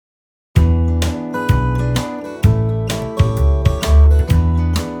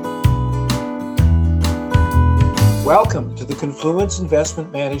Welcome to the Confluence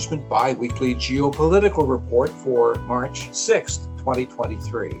Investment Management Biweekly Geopolitical Report for March 6th,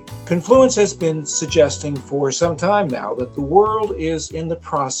 2023. Confluence has been suggesting for some time now that the world is in the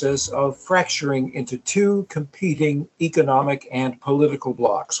process of fracturing into two competing economic and political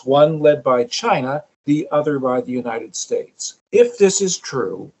blocs, one led by China, the other by the United States. If this is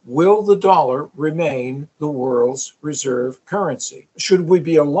true, will the dollar remain the world's reserve currency? Should we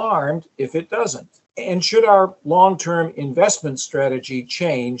be alarmed if it doesn't? And should our long-term investment strategy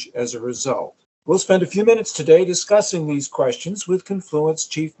change as a result? We'll spend a few minutes today discussing these questions with Confluence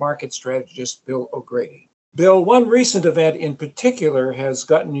Chief Market Strategist Bill O'Grady. Bill, one recent event in particular has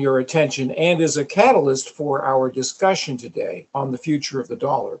gotten your attention and is a catalyst for our discussion today on the future of the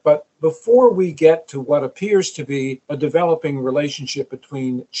dollar. But before we get to what appears to be a developing relationship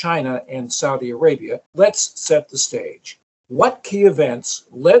between China and Saudi Arabia, let's set the stage. What key events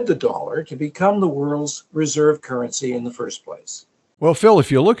led the dollar to become the world's reserve currency in the first place? Well, Phil,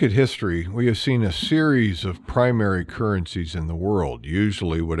 if you look at history, we have seen a series of primary currencies in the world.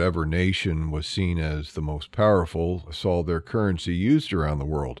 Usually, whatever nation was seen as the most powerful saw their currency used around the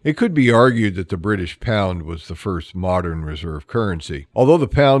world. It could be argued that the British pound was the first modern reserve currency. Although the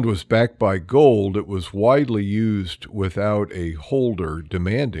pound was backed by gold, it was widely used without a holder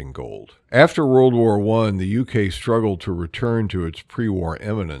demanding gold. After World War I, the UK struggled to return to its pre-war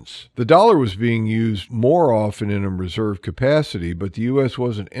eminence. The dollar was being used more often in a reserve capacity, but the US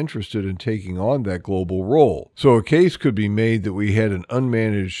wasn't interested in taking on that global role. So a case could be made that we had an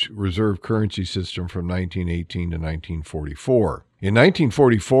unmanaged reserve currency system from 1918 to 1944. In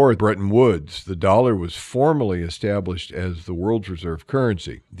 1944, at Bretton Woods, the dollar was formally established as the world's reserve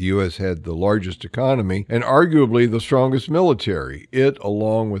currency. The U.S. had the largest economy and arguably the strongest military. It,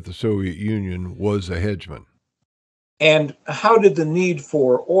 along with the Soviet Union, was a hegemon. And how did the need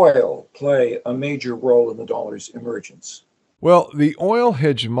for oil play a major role in the dollar's emergence? Well, the oil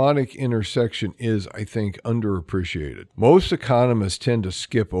hegemonic intersection is, I think, underappreciated. Most economists tend to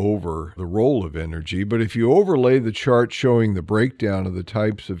skip over the role of energy, but if you overlay the chart showing the breakdown of the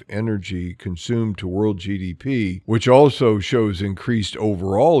types of energy consumed to world GDP, which also shows increased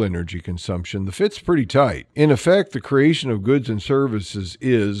overall energy consumption, the fit's pretty tight. In effect, the creation of goods and services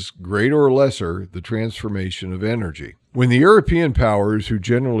is, greater or lesser, the transformation of energy. When the European powers, who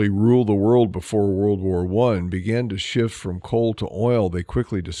generally ruled the world before World War I, began to shift from coal to oil, they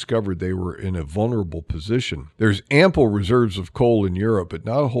quickly discovered they were in a vulnerable position. There's ample reserves of coal in Europe, but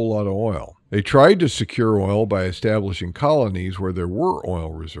not a whole lot of oil. They tried to secure oil by establishing colonies where there were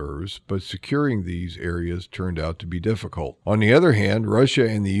oil reserves, but securing these areas turned out to be difficult. On the other hand, Russia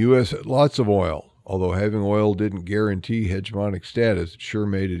and the U.S. had lots of oil. Although having oil didn't guarantee hegemonic status, it sure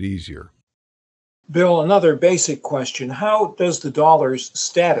made it easier. Bill, another basic question. How does the dollar's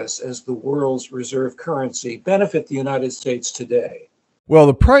status as the world's reserve currency benefit the United States today? Well,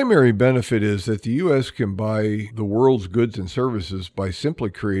 the primary benefit is that the U.S. can buy the world's goods and services by simply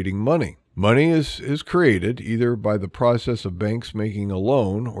creating money. Money is created either by the process of banks making a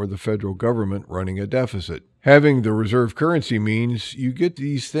loan or the federal government running a deficit. Having the reserve currency means you get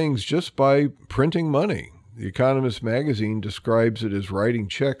these things just by printing money. The Economist magazine describes it as writing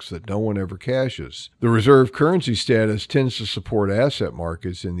checks that no one ever cashes. The reserve currency status tends to support asset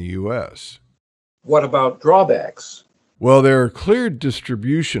markets in the U.S. What about drawbacks? Well, there are clear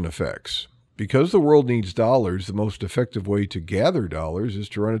distribution effects. Because the world needs dollars, the most effective way to gather dollars is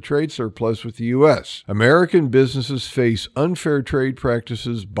to run a trade surplus with the U.S. American businesses face unfair trade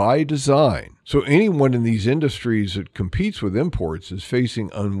practices by design. So anyone in these industries that competes with imports is facing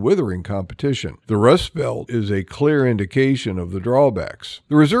unwithering competition. The Rust Belt is a clear indication of the drawbacks.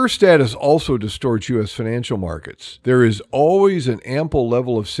 The reserve status also distorts U.S. financial markets. There is always an ample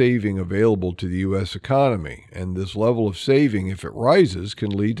level of saving available to the U.S. economy, and this level of saving, if it rises,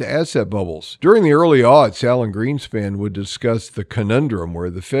 can lead to asset bubbles. During the early aughts, Alan Greenspan would discuss the conundrum where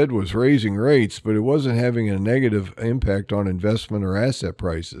the Fed was raising rates, but it wasn't having a negative impact on investment or asset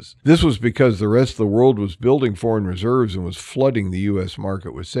prices. This was because the rest of the world was building foreign reserves and was flooding the U.S.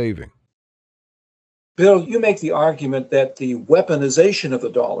 market with saving. Bill, you make the argument that the weaponization of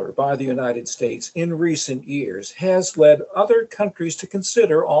the dollar by the United States in recent years has led other countries to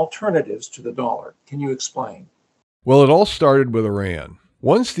consider alternatives to the dollar. Can you explain? Well, it all started with Iran.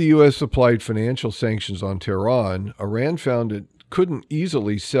 Once the U.S. applied financial sanctions on Tehran, Iran found it couldn't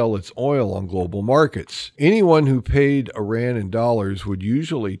easily sell its oil on global markets. Anyone who paid Iran in dollars would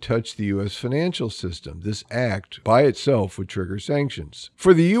usually touch the U.S. financial system. This act by itself would trigger sanctions.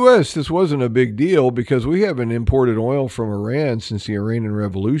 For the U.S., this wasn't a big deal because we haven't imported oil from Iran since the Iranian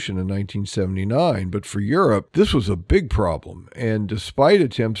Revolution in 1979. But for Europe, this was a big problem. And despite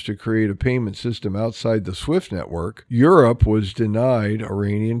attempts to create a payment system outside the SWIFT network, Europe was denied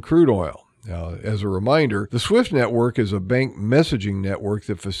Iranian crude oil. Now, as a reminder, the SWIFT network is a bank messaging network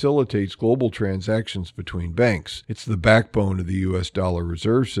that facilitates global transactions between banks. It's the backbone of the U.S. dollar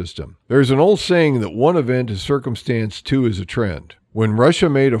reserve system. There's an old saying that one event is circumstance, two is a trend. When Russia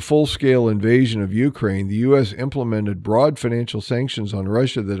made a full-scale invasion of Ukraine, the U.S. implemented broad financial sanctions on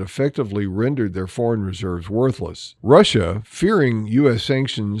Russia that effectively rendered their foreign reserves worthless. Russia, fearing U.S.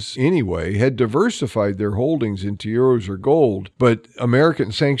 sanctions anyway, had diversified their holdings into euros or gold, but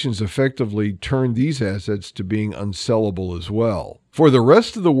American sanctions effectively turned these assets to being unsellable as well. For the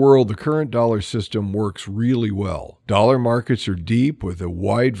rest of the world, the current dollar system works really well. Dollar markets are deep with a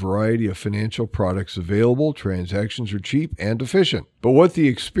wide variety of financial products available. Transactions are cheap and efficient. But what the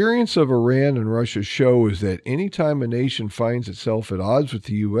experience of Iran and Russia show is that anytime a nation finds itself at odds with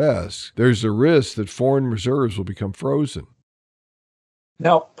the U.S., there's a risk that foreign reserves will become frozen.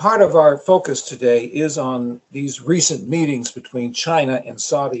 Now, part of our focus today is on these recent meetings between China and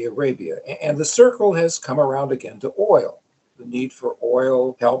Saudi Arabia, and the circle has come around again to oil. The need for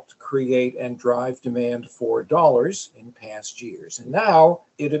oil helped create and drive demand for dollars in past years. And now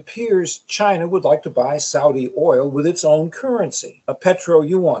it appears China would like to buy Saudi oil with its own currency, a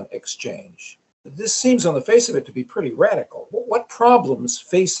petro-yuan exchange. This seems on the face of it to be pretty radical. What problems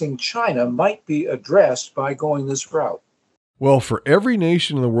facing China might be addressed by going this route? Well, for every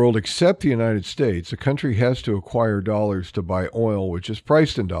nation in the world except the United States, a country has to acquire dollars to buy oil, which is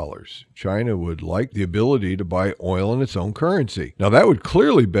priced in dollars. China would like the ability to buy oil in its own currency. Now, that would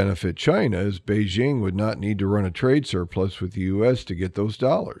clearly benefit China, as Beijing would not need to run a trade surplus with the U.S. to get those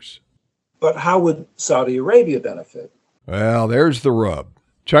dollars. But how would Saudi Arabia benefit? Well, there's the rub.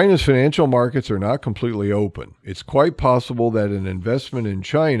 China's financial markets are not completely open. It's quite possible that an investment in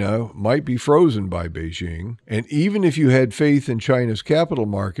China might be frozen by Beijing. And even if you had faith in China's capital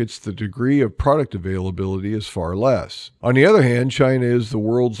markets, the degree of product availability is far less. On the other hand, China is the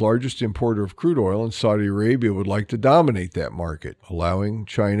world's largest importer of crude oil, and Saudi Arabia would like to dominate that market. Allowing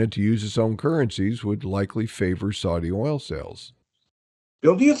China to use its own currencies would likely favor Saudi oil sales.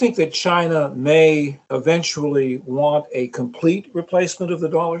 Bill, do you think that China may eventually want a complete replacement of the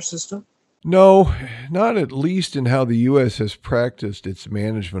dollar system? No, not at least in how the U.S. has practiced its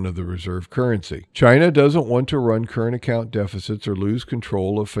management of the reserve currency. China doesn't want to run current account deficits or lose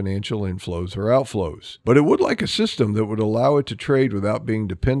control of financial inflows or outflows. But it would like a system that would allow it to trade without being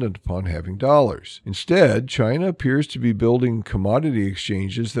dependent upon having dollars. Instead, China appears to be building commodity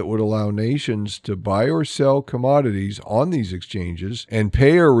exchanges that would allow nations to buy or sell commodities on these exchanges and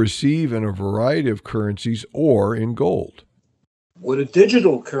pay or receive in a variety of currencies or in gold. Would a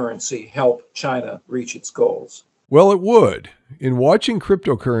digital currency help China reach its goals? Well, it would. In watching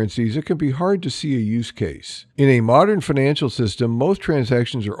cryptocurrencies, it can be hard to see a use case. In a modern financial system, most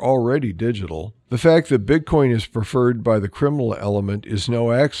transactions are already digital. The fact that Bitcoin is preferred by the criminal element is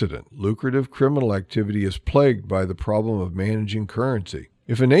no accident. Lucrative criminal activity is plagued by the problem of managing currency.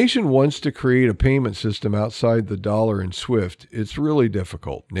 If a nation wants to create a payment system outside the dollar and SWIFT, it's really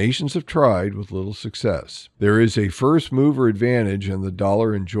difficult. Nations have tried with little success. There is a first mover advantage, and the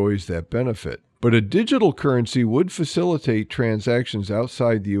dollar enjoys that benefit. But a digital currency would facilitate transactions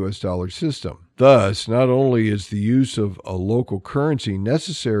outside the U.S. dollar system. Thus, not only is the use of a local currency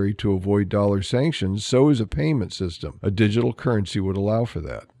necessary to avoid dollar sanctions, so is a payment system. A digital currency would allow for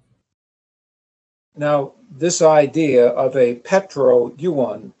that. Now, this idea of a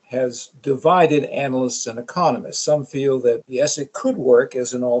petro-yuan has divided analysts and economists. Some feel that, yes, it could work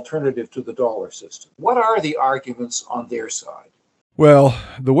as an alternative to the dollar system. What are the arguments on their side? Well,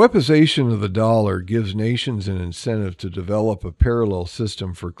 the weaponization of the dollar gives nations an incentive to develop a parallel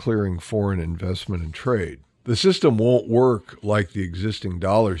system for clearing foreign investment and trade. The system won't work like the existing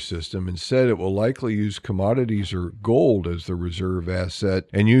dollar system. Instead, it will likely use commodities or gold as the reserve asset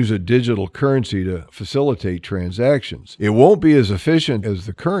and use a digital currency to facilitate transactions. It won't be as efficient as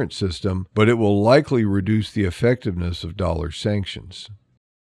the current system, but it will likely reduce the effectiveness of dollar sanctions.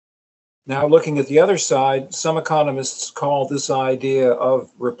 Now, looking at the other side, some economists call this idea of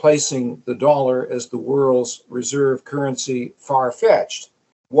replacing the dollar as the world's reserve currency far-fetched.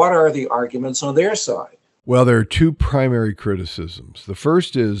 What are the arguments on their side? Well, there are two primary criticisms. The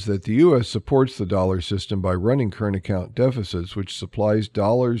first is that the U.S. supports the dollar system by running current account deficits, which supplies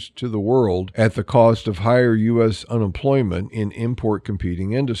dollars to the world at the cost of higher U.S. unemployment in import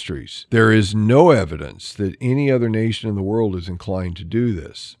competing industries. There is no evidence that any other nation in the world is inclined to do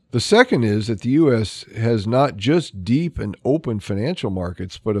this. The second is that the U.S. has not just deep and open financial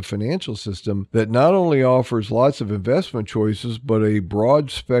markets, but a financial system that not only offers lots of investment choices, but a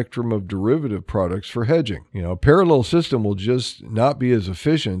broad spectrum of derivative products for hedging. A parallel system will just not be as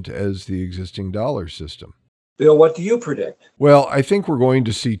efficient as the existing dollar system. Bill, what do you predict? Well, I think we're going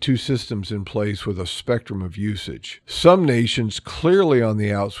to see two systems in place with a spectrum of usage. Some nations clearly on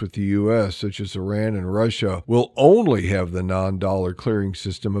the outs with the U.S., such as Iran and Russia, will only have the non-dollar clearing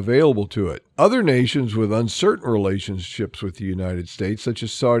system available to it. Other nations with uncertain relationships with the United States, such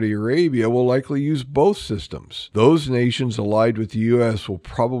as Saudi Arabia, will likely use both systems. Those nations allied with the U.S. will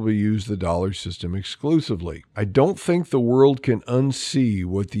probably use the dollar system exclusively. I don't think the world can unsee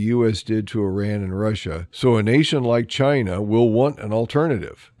what the U.S. did to Iran and Russia, so a nation like China will want an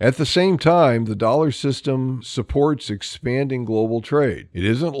alternative. At the same time, the dollar system supports expanding global trade. It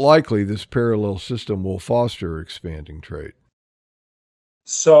isn't likely this parallel system will foster expanding trade.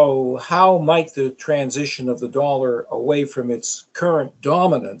 So how might the transition of the dollar away from its current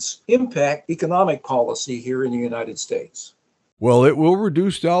dominance impact economic policy here in the United States? Well, it will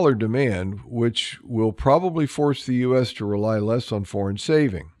reduce dollar demand, which will probably force the U.S. to rely less on foreign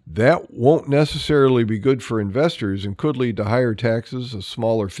saving. That won't necessarily be good for investors and could lead to higher taxes, a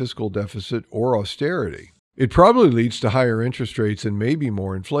smaller fiscal deficit, or austerity. It probably leads to higher interest rates and maybe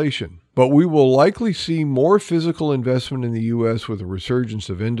more inflation. But we will likely see more physical investment in the U.S. with a resurgence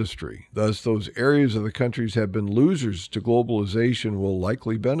of industry. Thus, those areas of the countries have been losers to globalization will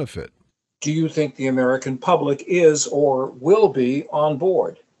likely benefit. Do you think the American public is or will be on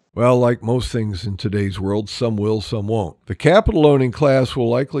board? Well, like most things in today's world, some will, some won't. The capital owning class will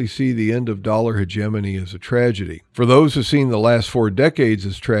likely see the end of dollar hegemony as a tragedy. For those who've seen the last 4 decades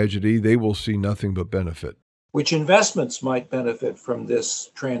as tragedy, they will see nothing but benefit. Which investments might benefit from this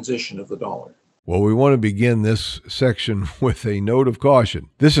transition of the dollar? Well, we want to begin this section with a note of caution.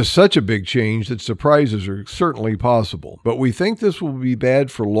 This is such a big change that surprises are certainly possible, but we think this will be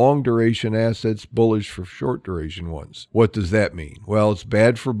bad for long-duration assets, bullish for short-duration ones. What does that mean? Well, it's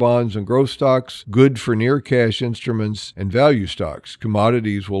bad for bonds and growth stocks, good for near-cash instruments and value stocks.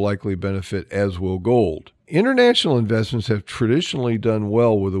 Commodities will likely benefit, as will gold. International investments have traditionally done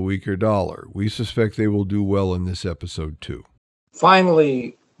well with a weaker dollar. We suspect they will do well in this episode too.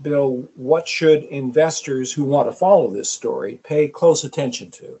 Finally, Bill, what should investors who want to follow this story pay close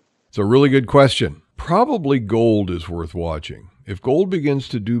attention to? It's a really good question. Probably gold is worth watching. If gold begins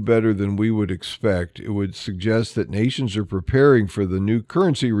to do better than we would expect, it would suggest that nations are preparing for the new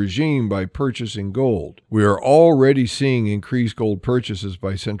currency regime by purchasing gold. We are already seeing increased gold purchases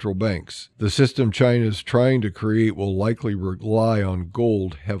by central banks. The system China is trying to create will likely rely on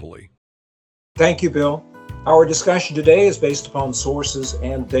gold heavily. Thank you, Bill. Our discussion today is based upon sources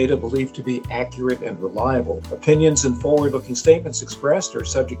and data believed to be accurate and reliable. Opinions and forward-looking statements expressed are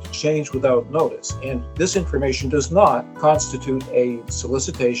subject to change without notice, and this information does not constitute a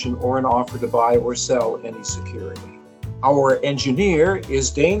solicitation or an offer to buy or sell any security. Our engineer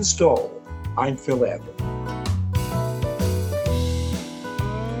is Dane Stoll. I'm Phil Adler.